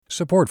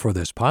Support for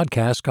this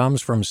podcast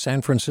comes from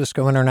San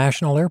Francisco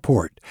International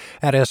Airport.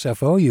 At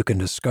SFO, you can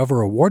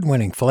discover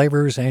award-winning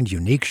flavors and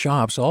unique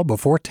shops all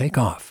before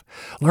takeoff.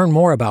 Learn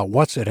more about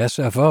what's at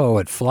SFO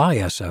at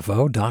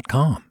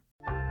flysfo.com.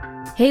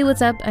 Hey,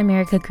 what's up? I'm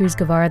Erica Cruz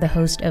Guevara, the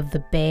host of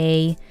The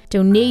Bay.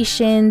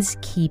 Donations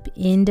keep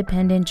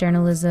independent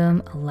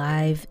journalism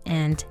alive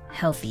and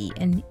healthy.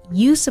 And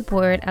you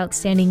support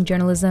outstanding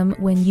journalism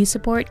when you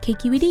support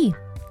KQED.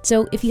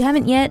 So if you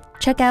haven't yet,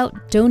 check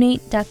out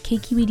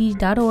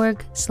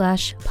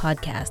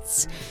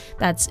donate.kqed.org/podcasts.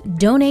 That's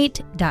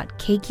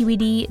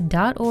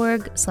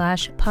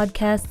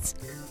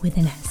donate.kqed.org/podcasts with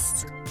an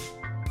S.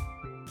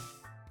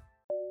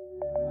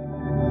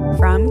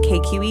 From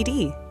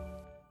KQED.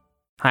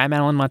 Hi, I'm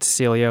Alan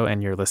Montecillo,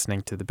 and you're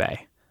listening to The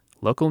Bay.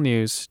 Local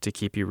news to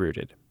keep you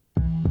rooted.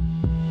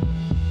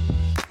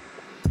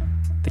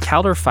 The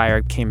Caldor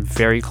fire came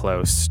very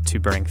close to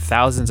burning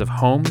thousands of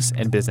homes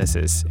and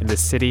businesses in the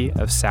city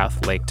of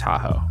South Lake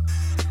Tahoe.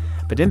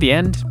 But in the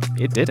end,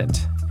 it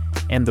didn't.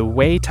 And the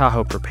way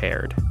Tahoe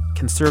prepared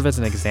can serve as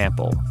an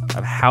example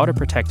of how to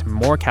protect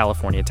more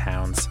California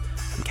towns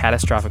from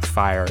catastrophic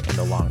fire in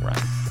the long run.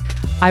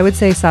 I would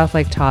say South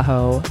Lake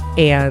Tahoe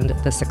and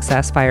the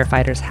success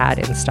firefighters had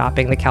in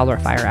stopping the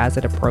Caldor fire as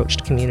it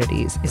approached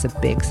communities is a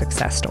big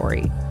success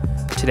story.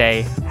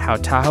 Today, how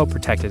Tahoe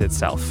protected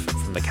itself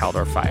from the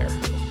Caldor fire.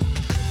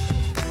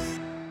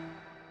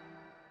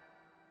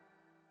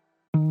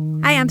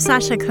 Hi, I'm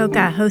Sasha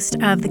Coca, host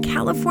of the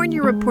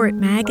California Report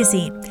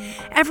magazine.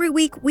 Every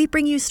week, we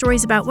bring you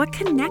stories about what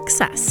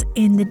connects us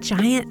in the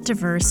giant,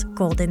 diverse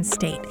Golden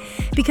State.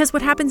 Because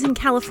what happens in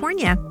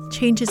California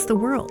changes the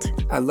world.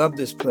 I love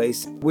this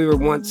place. We were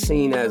once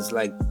seen as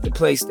like the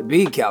place to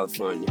be,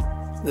 California.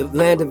 The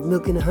land of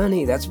milk and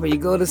honey. That's where you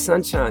go to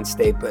Sunshine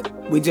State, but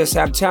we just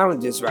have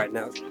challenges right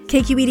now.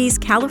 KQED's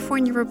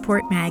California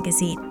Report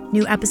magazine.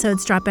 New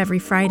episodes drop every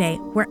Friday,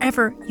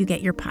 wherever you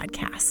get your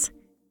podcasts.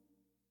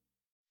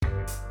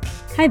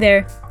 Hi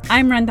there,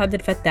 I'm Randa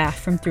Abdel Fattah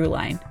from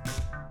Throughline.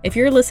 If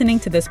you're listening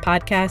to this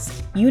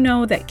podcast, you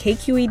know that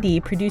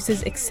KQED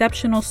produces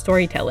exceptional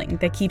storytelling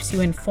that keeps you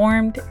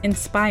informed,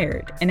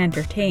 inspired, and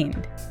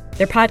entertained.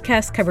 Their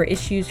podcasts cover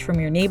issues from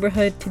your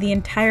neighborhood to the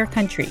entire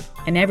country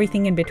and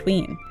everything in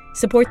between.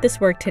 Support this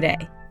work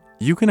today.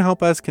 You can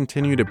help us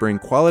continue to bring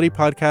quality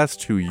podcasts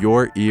to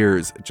your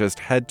ears. Just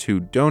head to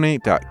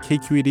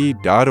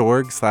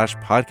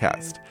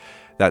donate.kqed.org/podcast.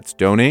 That's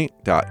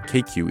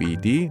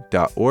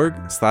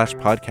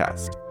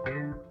donate.kqed.org/podcast.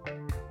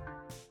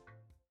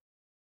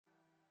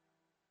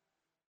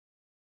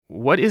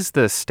 What is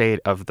the state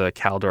of the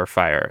Caldor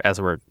fire as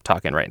we're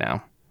talking right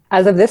now?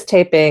 As of this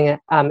taping,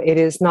 it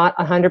is not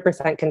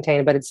 100%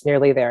 contained, but it's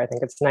nearly there. I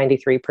think it's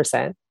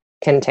 93%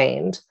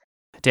 contained.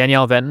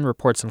 Danielle Venton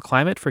reports on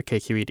climate for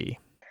KQED.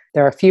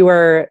 There are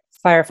fewer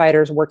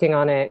firefighters working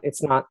on it.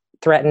 It's not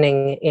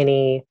threatening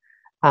any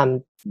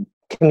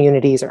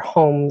communities or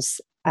homes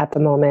at the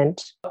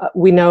moment.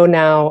 We know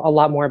now a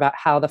lot more about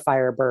how the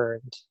fire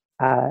burned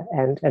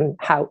and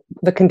how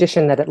the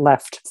condition that it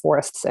left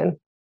forests in.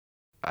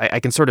 I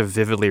can sort of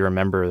vividly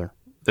remember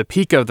the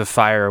peak of the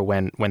fire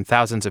when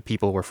thousands of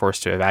people were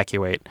forced to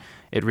evacuate.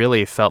 It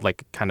really felt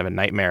like kind of a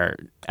nightmare.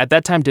 At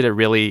that time, did it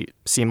really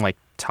seem like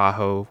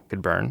Tahoe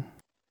could burn?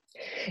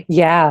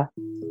 Yeah.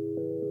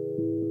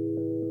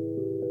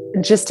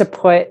 Just to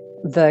put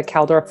the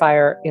Caldor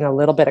fire in a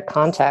little bit of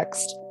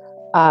context,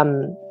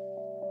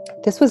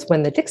 this was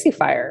when the Dixie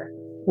Fire,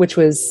 which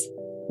was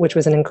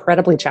an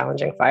incredibly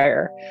challenging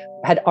fire,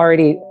 had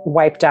already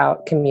wiped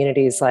out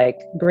communities like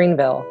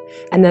Greenville.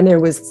 And then there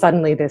was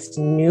suddenly this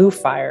new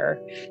fire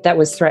that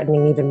was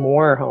threatening even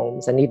more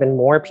homes and even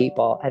more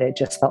people. And it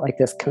just felt like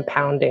this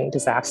compounding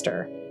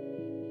disaster.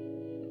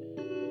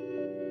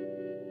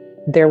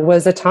 There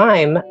was a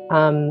time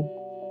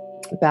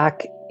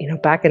back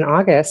in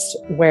August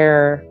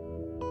where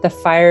the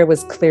fire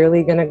was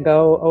clearly going to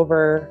go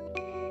over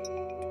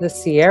the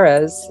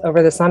Sierras,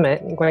 over the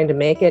summit, and going to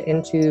make it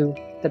into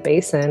the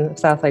basin of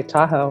South Lake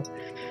Tahoe.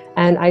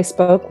 And I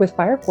spoke with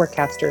fire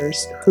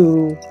forecasters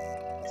who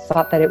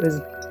thought that it was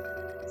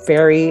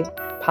very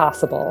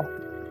possible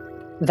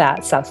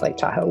that South Lake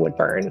Tahoe would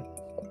burn.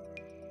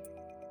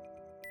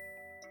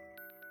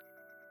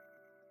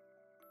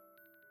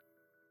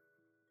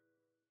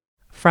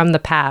 From the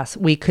past,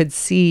 we could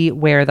see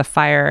where the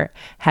fire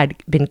had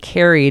been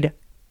carried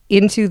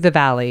into the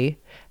valley,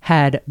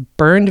 had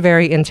burned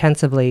very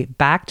intensively,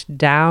 backed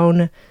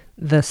down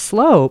the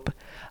slope,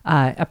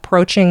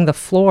 approaching the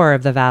floor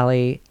of the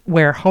valley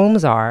where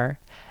homes are.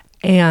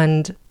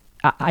 And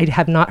I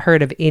have not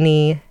heard of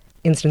any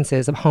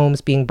instances of homes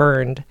being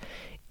burned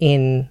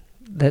in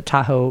the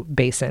Tahoe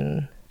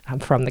Basin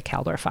from the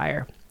Caldor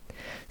fire.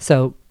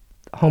 So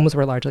homes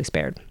were largely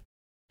spared.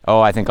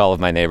 Oh, I think all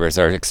of my neighbors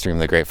are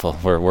extremely grateful.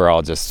 We're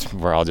all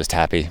just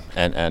happy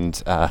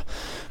and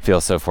feel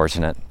so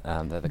fortunate.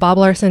 Bob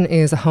Larson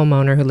is a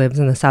homeowner who lives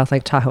in the South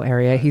Lake Tahoe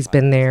area. He's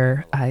been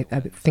there, I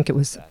think it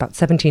was about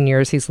 17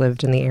 years he's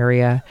lived in the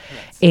area.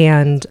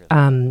 And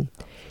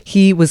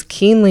he was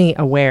keenly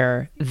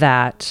aware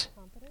that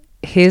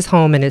his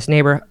home and his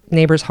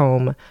neighbor's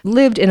home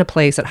lived in a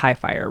place at high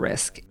fire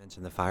risk.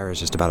 The fire is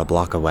just about a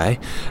block away,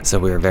 so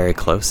we were very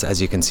close. As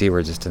you can see,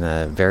 we're just in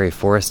a very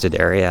forested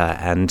area,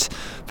 and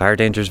fire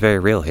danger is very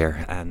real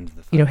here. And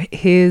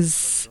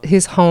his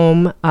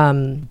home,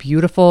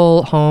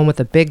 beautiful home with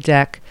a big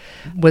deck,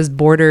 was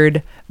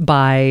bordered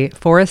by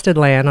forested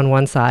land on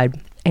one side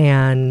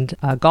and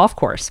a golf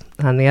course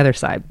on the other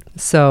side.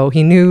 So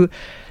he knew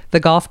the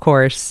golf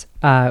course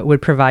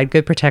would provide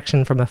good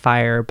protection from a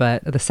fire,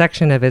 but the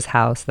section of his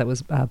house that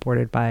was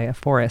bordered by a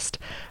forest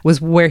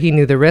was where he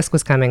knew the risk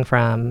was coming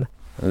from.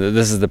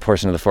 This is the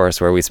portion of the forest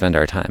where we spend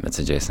our time. It's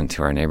adjacent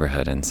to our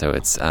neighborhood, and so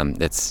it's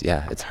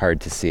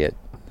hard to see it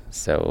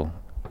so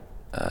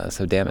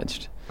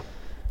damaged.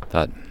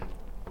 But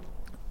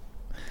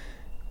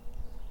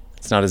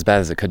it's not as bad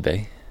as it could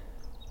be,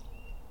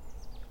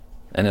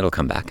 and it'll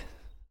come back.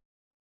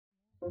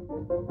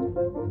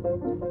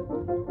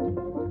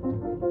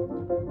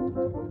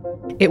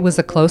 It was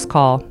a close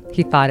call.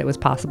 He thought it was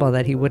possible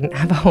that he wouldn't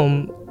have a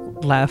home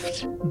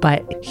left,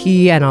 but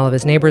he and all of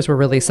his neighbors were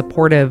really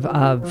supportive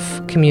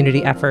of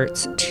community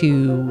efforts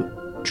to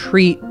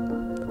treat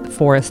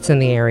forests in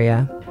the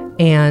area.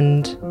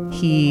 And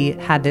he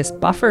had this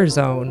buffer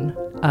zone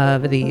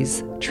of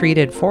these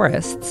treated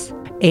forests.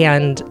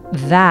 And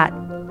that,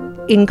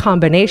 in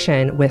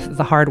combination with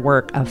the hard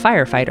work of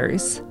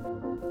firefighters,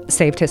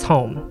 saved his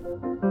home.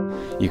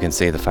 You can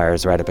see the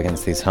fires right up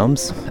against these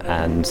homes,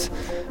 and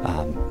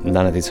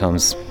none of these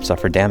homes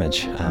suffered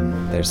damage.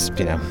 There's,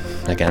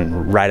 again,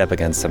 right up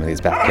against some of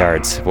these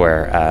backyards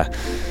where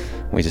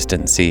we just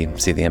didn't see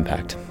the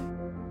impact.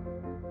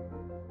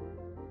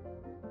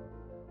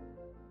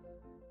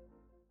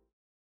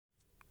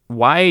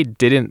 Why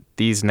didn't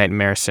these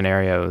nightmare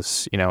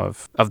scenarios,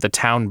 of the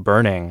town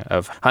burning,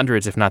 of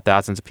hundreds, if not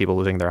thousands of people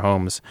losing their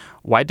homes,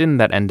 why didn't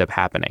that end up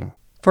happening?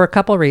 For a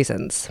couple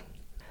reasons.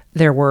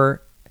 There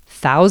were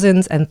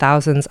thousands and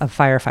thousands of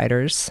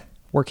firefighters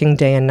working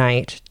day and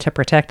night to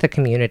protect the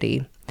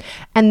community.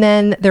 And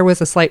then there was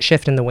a slight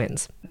shift in the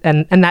winds,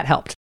 and that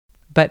helped.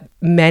 But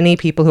many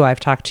people who I've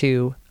talked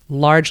to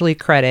largely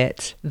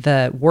credit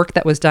the work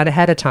that was done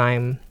ahead of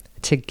time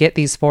to get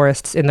these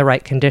forests in the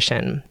right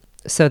condition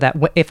so that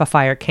if a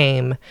fire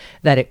came,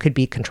 that it could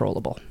be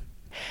controllable.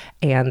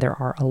 And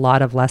there are a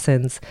lot of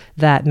lessons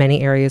that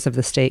many areas of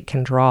the state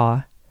can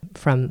draw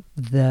from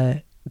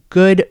the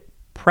good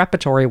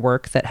preparatory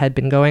work that had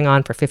been going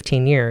on for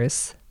 15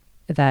 years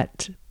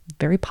that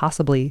very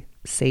possibly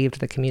saved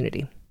the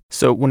community.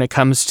 So when it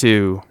comes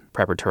to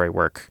preparatory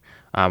work,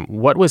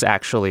 what was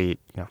actually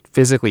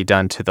physically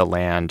done to the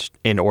land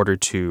in order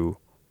to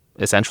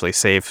essentially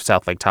save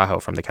South Lake Tahoe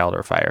from the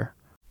Caldor fire?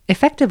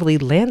 Effectively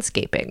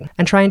landscaping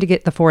and trying to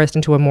get the forest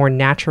into a more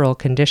natural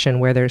condition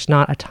where there's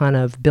not a ton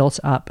of built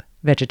up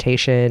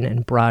vegetation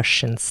and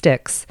brush and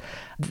sticks.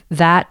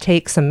 That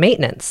takes some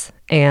maintenance.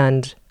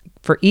 And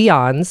for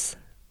eons,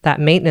 that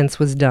maintenance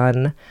was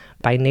done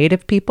by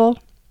native people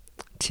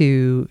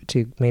to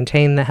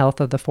maintain the health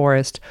of the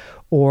forest,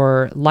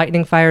 or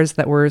lightning fires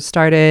that were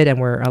started and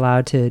were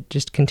allowed to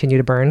just continue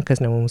to burn because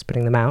no one was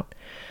putting them out.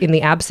 In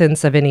the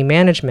absence of any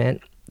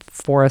management,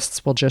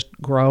 forests will just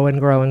grow and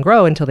grow and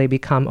grow until they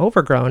become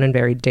overgrown and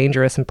very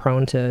dangerous and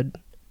prone to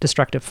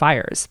destructive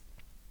fires.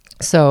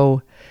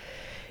 So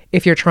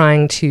if you're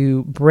trying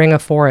to bring a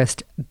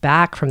forest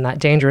back from that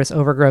dangerous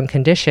overgrown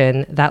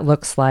condition, that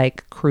looks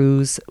like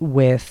crews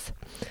with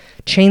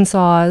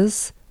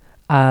chainsaws,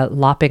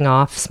 lopping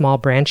off small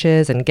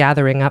branches and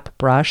gathering up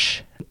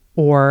brush,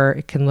 or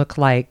it can look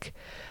like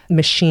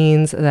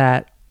machines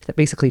that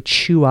basically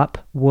chew up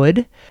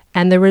wood.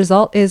 And the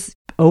result is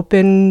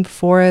open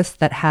forest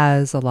that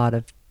has a lot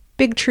of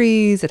big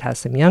trees, it has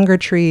some younger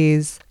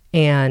trees,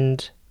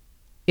 and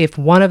if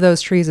one of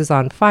those trees is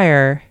on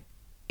fire,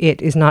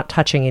 it is not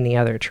touching any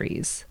other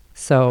trees.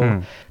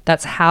 So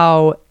that's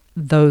how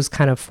those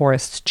kind of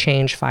forests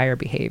change fire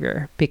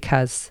behavior,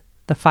 because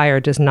the fire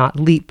does not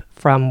leap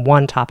from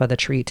one top of the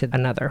tree to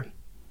another.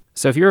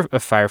 So if you're a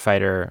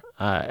firefighter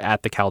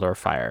at the Caldor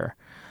fire,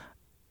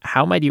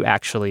 how might you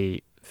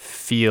actually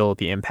feel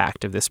the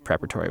impact of this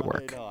preparatory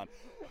work?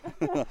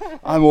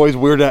 I'm always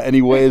weirded out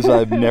anyways.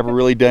 I've never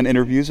really done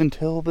interviews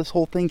until this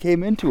whole thing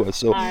came into us.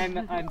 So I'm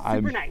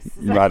super nice.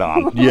 Right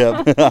on.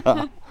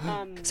 Yeah.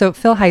 So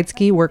Phil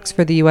Heitzke works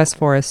for the U.S.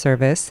 Forest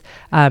Service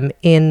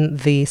in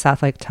the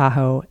South Lake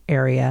Tahoe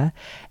area,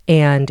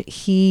 and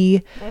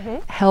he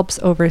helps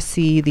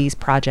oversee these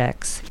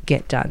projects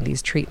get done,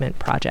 these treatment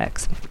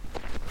projects.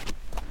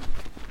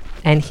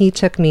 And he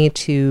took me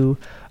to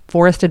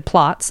forested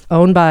plots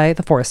owned by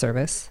the Forest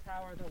Service,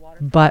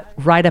 but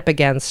right up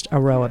against a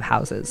row of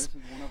houses.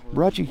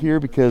 Brought you here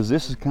because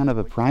this is kind of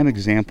a prime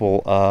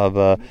example of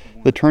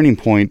the turning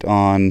point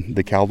on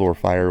the Caldor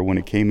fire when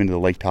it came into the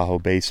Lake Tahoe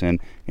Basin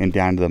and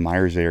down to the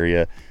Myers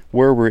area,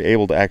 where we're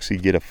able to actually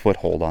get a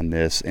foothold on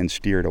this and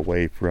steer it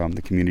away from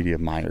the community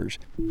of Myers.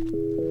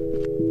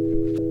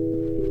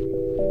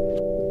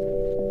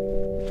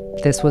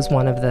 This was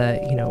one of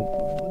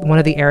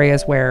the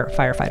areas where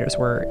firefighters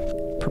were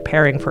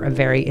preparing for a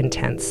very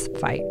intense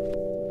fight.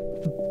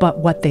 But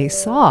what they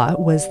saw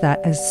was that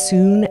as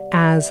soon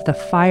as the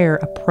fire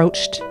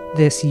approached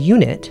this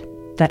unit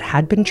that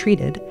had been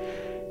treated,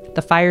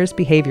 the fire's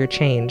behavior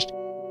changed.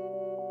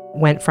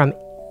 Went from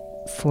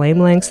flame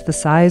lengths the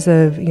size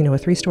of, a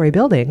 3-story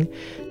building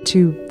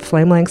to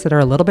flame lengths that are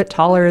a little bit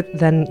taller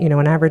than,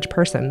 an average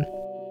person.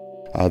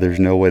 There's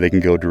no way they can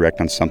go direct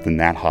on something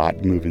that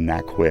hot, moving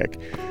that quick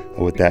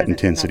with that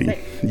intensity.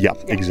 Yeah,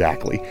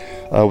 exactly.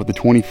 With the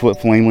 20-foot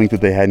flame length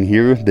that they had in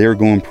here, they're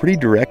going pretty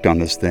direct on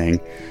this thing,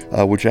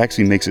 which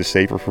actually makes it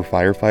safer for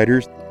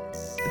firefighters.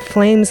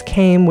 Flames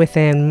came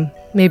within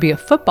maybe a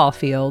football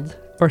field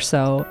or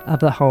so of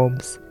the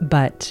homes,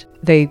 but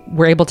they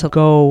were able to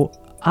go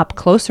up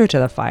closer to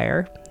the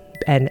fire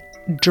and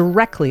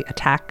directly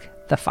attack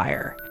the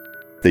fire.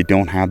 They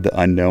don't have the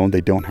unknown.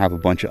 They don't have a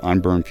bunch of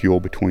unburned fuel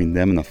between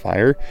them and the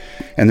fire,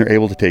 and they're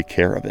able to take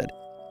care of it.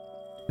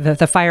 The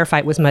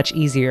firefight was much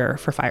easier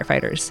for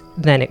firefighters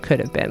than it could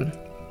have been.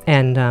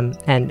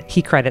 And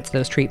he credits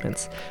those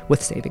treatments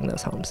with saving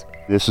those homes.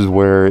 This is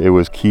where it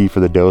was key for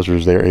the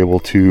dozers. They're able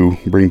to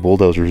bring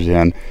bulldozers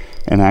in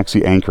and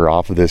actually anchor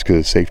off of this because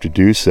it's safe to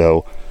do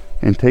so,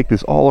 and take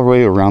this all the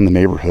way around the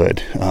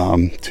neighborhood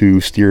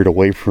to steer it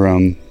away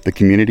from the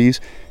communities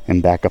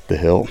and back up the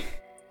hill.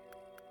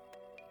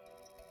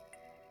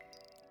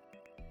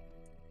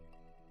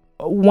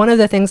 One of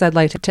the things I'd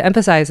like to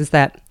emphasize is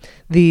that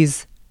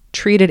these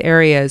treated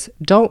areas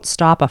don't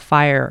stop a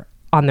fire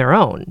on their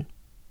own,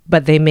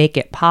 but they make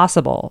it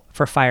possible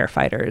for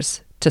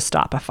firefighters to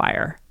stop a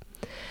fire.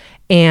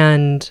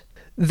 And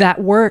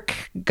that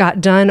work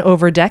got done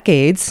over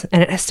decades,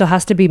 and it still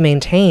has to be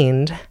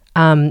maintained.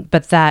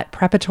 But that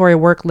preparatory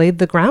work laid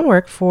the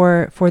groundwork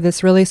for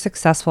this really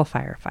successful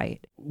firefight.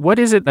 What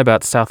is it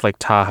about South Lake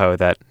Tahoe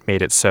that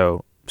made it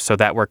so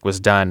that work was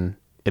done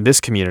in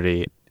this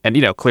community? And,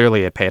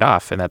 clearly it paid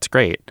off, and that's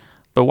great.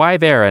 But why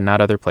there and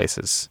not other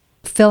places?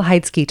 Phil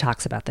Heidsky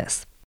talks about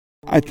this.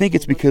 I think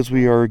it's because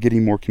we are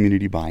getting more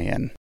community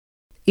buy-in.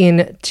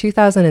 In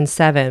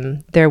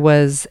 2007, there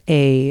was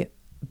a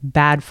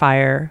bad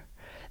fire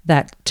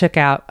that took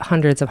out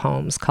hundreds of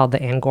homes called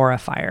the Angora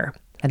Fire.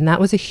 And that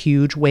was a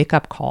huge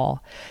wake-up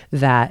call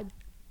that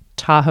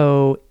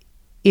Tahoe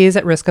is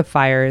at risk of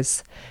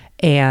fires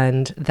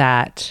and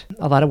that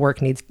a lot of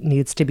work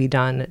needs to be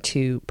done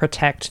to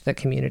protect the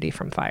community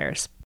from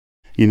fires.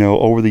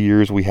 Over the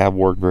years, we have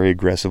worked very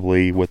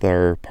aggressively with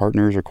our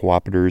partners or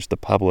cooperators, the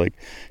public,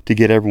 to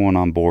get everyone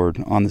on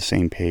board, on the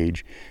same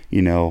page,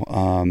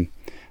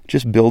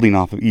 just building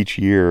off of each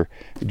year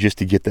just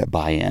to get that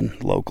buy-in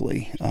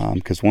locally.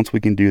 Because once we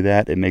can do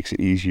that, it makes it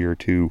easier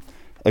to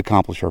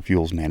accomplish our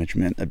fuels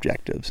management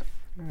objectives.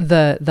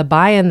 The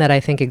buy-in that I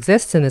think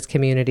exists in this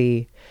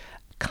community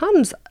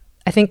comes,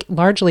 I think,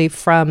 largely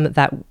from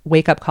that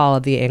wake-up call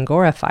of the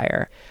Angora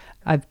Fire.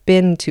 I've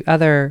been to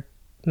other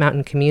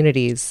mountain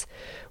communities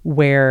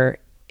where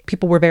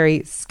people were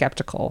very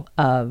skeptical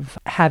of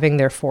having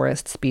their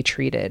forests be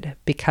treated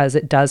because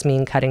it does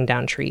mean cutting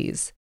down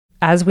trees.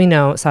 As we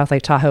know, South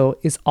Lake Tahoe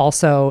is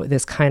also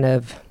this kind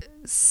of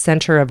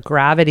center of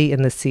gravity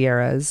in the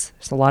Sierras.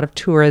 There's a lot of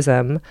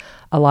tourism.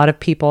 A lot of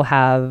people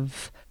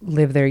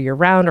live there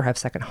year-round or have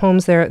second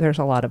homes there. There's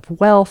a lot of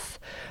wealth.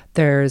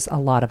 There's a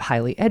lot of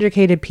highly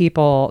educated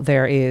people.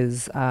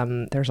 There's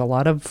a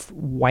lot of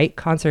white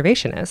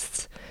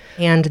conservationists.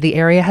 And the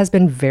area has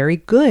been very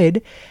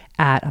good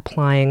at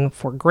applying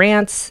for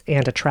grants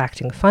and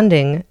attracting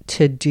funding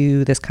to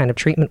do this kind of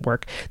treatment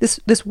work.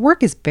 This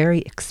work is very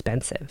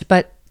expensive,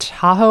 but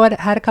Tahoe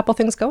had a couple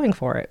things going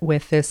for it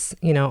with this,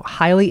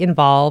 highly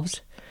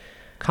involved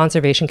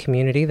conservation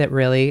community that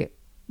really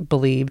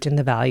believed in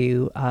the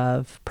value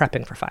of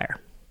prepping for fire.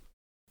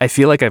 I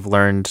feel like I've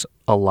learned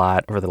a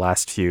lot over the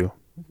last few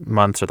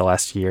months or the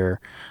last year,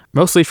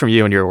 mostly from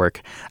you and your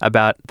work,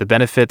 about the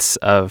benefits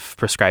of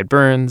prescribed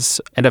burns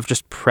and of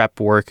just prep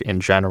work in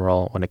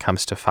general when it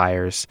comes to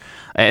fires.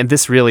 And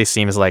this really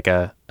seems like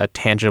a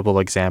tangible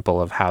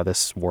example of how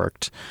this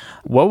worked.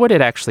 What would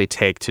it actually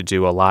take to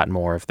do a lot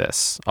more of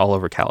this all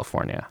over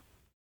California?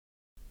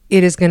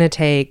 It is going to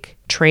take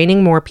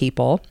training more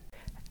people,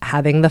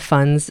 having the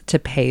funds to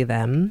pay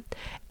them,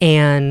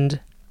 and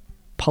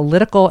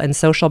political and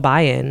social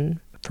buy-in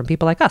from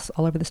people like us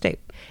all over the state.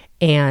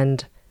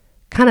 And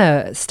kind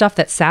of stuff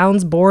that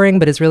sounds boring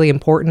but is really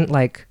important,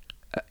 like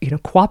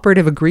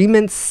cooperative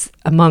agreements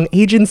among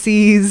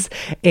agencies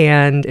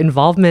and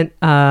involvement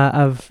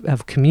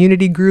of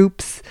community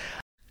groups.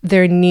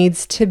 There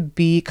needs to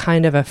be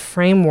kind of a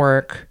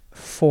framework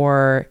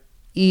for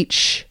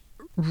each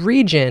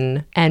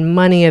region and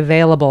money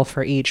available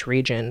for each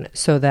region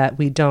so that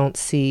we don't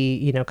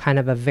see, kind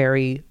of a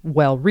very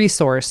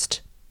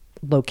well-resourced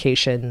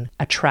location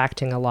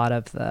attracting a lot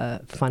of the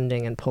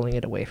funding and pulling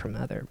it away from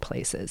other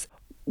places.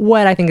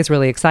 What I think is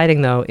really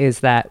exciting, though,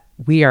 is that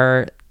we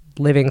are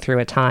living through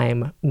a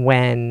time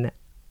when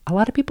a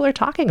lot of people are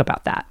talking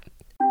about that.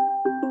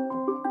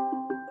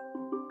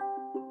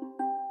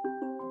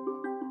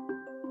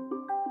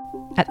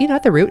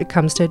 At the root, it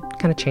comes to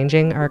kind of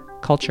changing our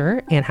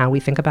culture and how we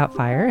think about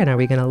fire. And are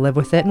we going to live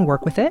with it and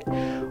work with it?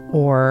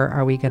 Or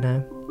are we going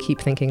to keep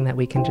thinking that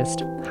we can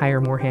just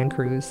hire more hand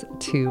crews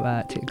to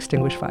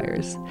extinguish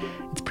fires.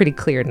 It's pretty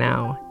clear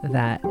now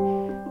that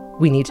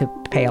we need to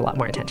pay a lot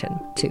more attention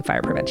to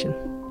fire prevention.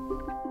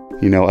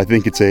 I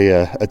think it's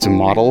a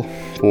model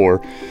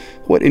for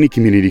what any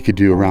community could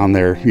do around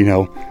their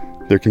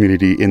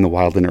community in the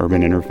wild and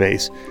urban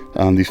interface.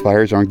 These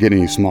fires aren't getting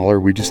any smaller.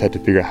 We just have to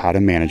figure out how to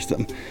manage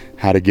them,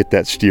 how to get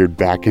that steered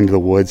back into the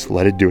woods,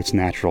 let it do its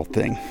natural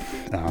thing.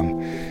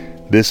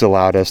 This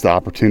allowed us the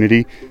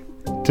opportunity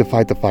to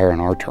fight the fire on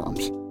our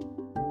terms.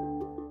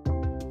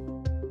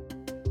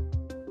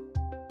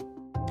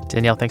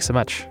 Danielle, thanks so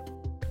much.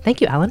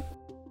 Thank you, Alan.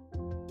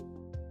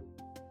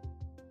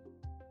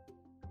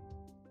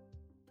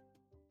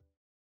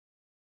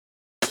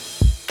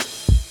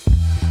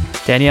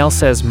 Danielle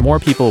says more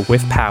people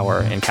with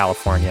power in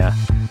California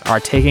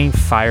are taking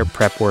fire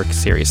prep work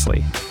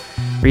seriously.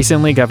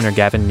 Recently, Governor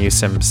Gavin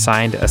Newsom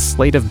signed a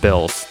slate of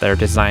bills that are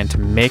designed to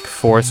make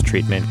forest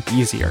treatment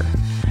easier.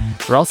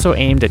 They're also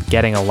aimed at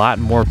getting a lot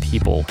more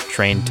people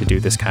trained to do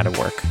this kind of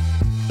work.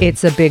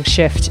 It's a big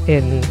shift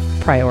in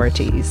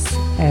priorities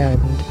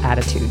and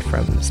attitude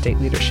from state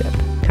leadership,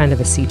 kind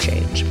of a sea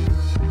change.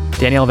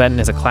 Danielle Venton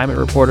is a climate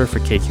reporter for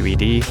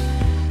KQED.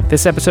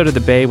 This episode of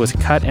The Bay was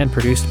cut and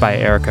produced by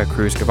Erica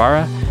Cruz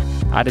Guevara.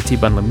 Aditi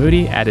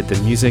Bunlamudi added the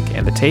music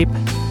and the tape.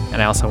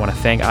 And I also want to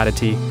thank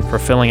Aditi for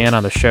filling in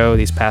on the show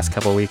these past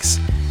couple weeks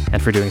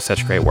and for doing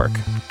such great work.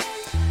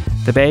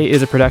 The Bay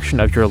is a production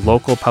of your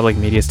local public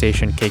media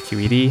station,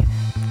 KQED.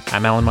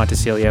 I'm Alan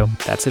Montecillo.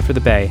 That's it for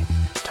The Bay.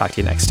 Talk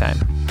to you next time.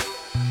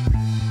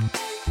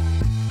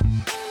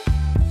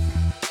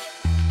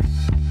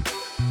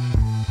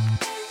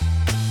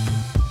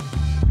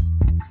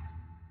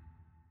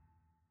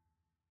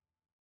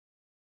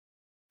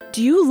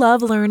 Do you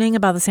love learning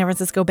about the San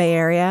Francisco Bay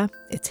Area?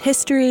 Its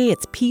history,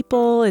 its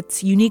people,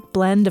 its unique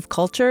blend of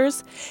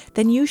cultures?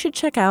 Then you should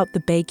check out the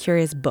Bay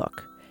Curious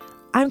book.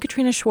 I'm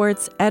Katrina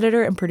Schwartz,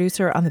 editor and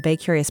producer on the Bay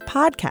Curious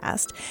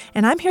podcast,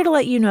 and I'm here to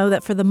let you know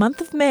that for the month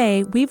of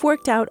May, we've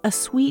worked out a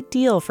sweet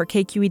deal for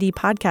KQED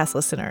podcast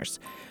listeners.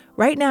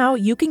 Right now,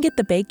 you can get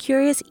the Bay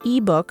Curious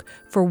ebook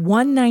for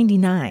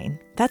 $1.99.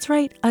 That's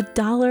right,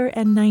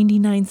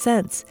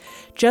 $1.99.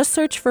 Just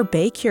search for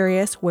Bay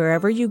Curious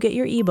wherever you get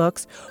your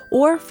ebooks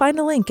or find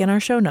a link in our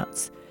show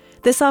notes.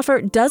 This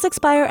offer does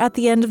expire at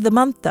the end of the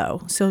month,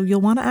 though, so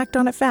you'll want to act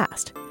on it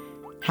fast.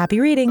 Happy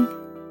reading!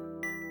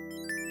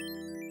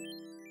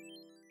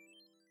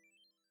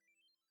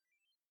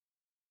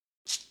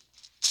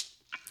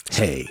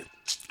 Hey,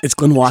 it's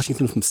Glenn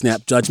Washington from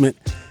Snap Judgment,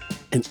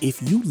 and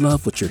if you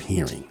love what you're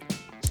hearing,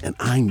 and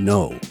I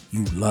know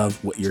you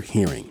love what you're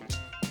hearing,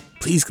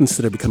 please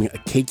consider becoming a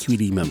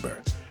KQED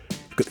member.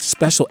 You get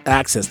special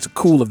access to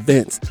cool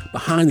events,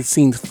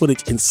 behind-the-scenes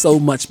footage, and so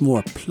much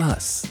more.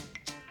 Plus,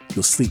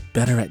 you'll sleep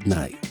better at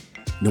night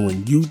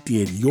knowing you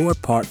did your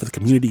part for the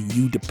community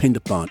you depend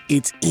upon.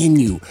 It's in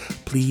you.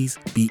 Please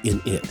be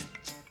in it.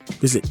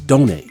 Visit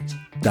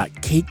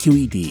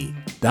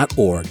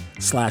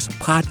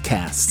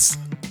donate.kqed.org/podcasts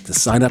to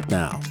sign up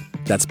now.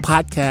 That's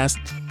podcast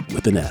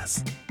with an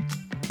S.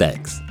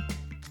 Thanks.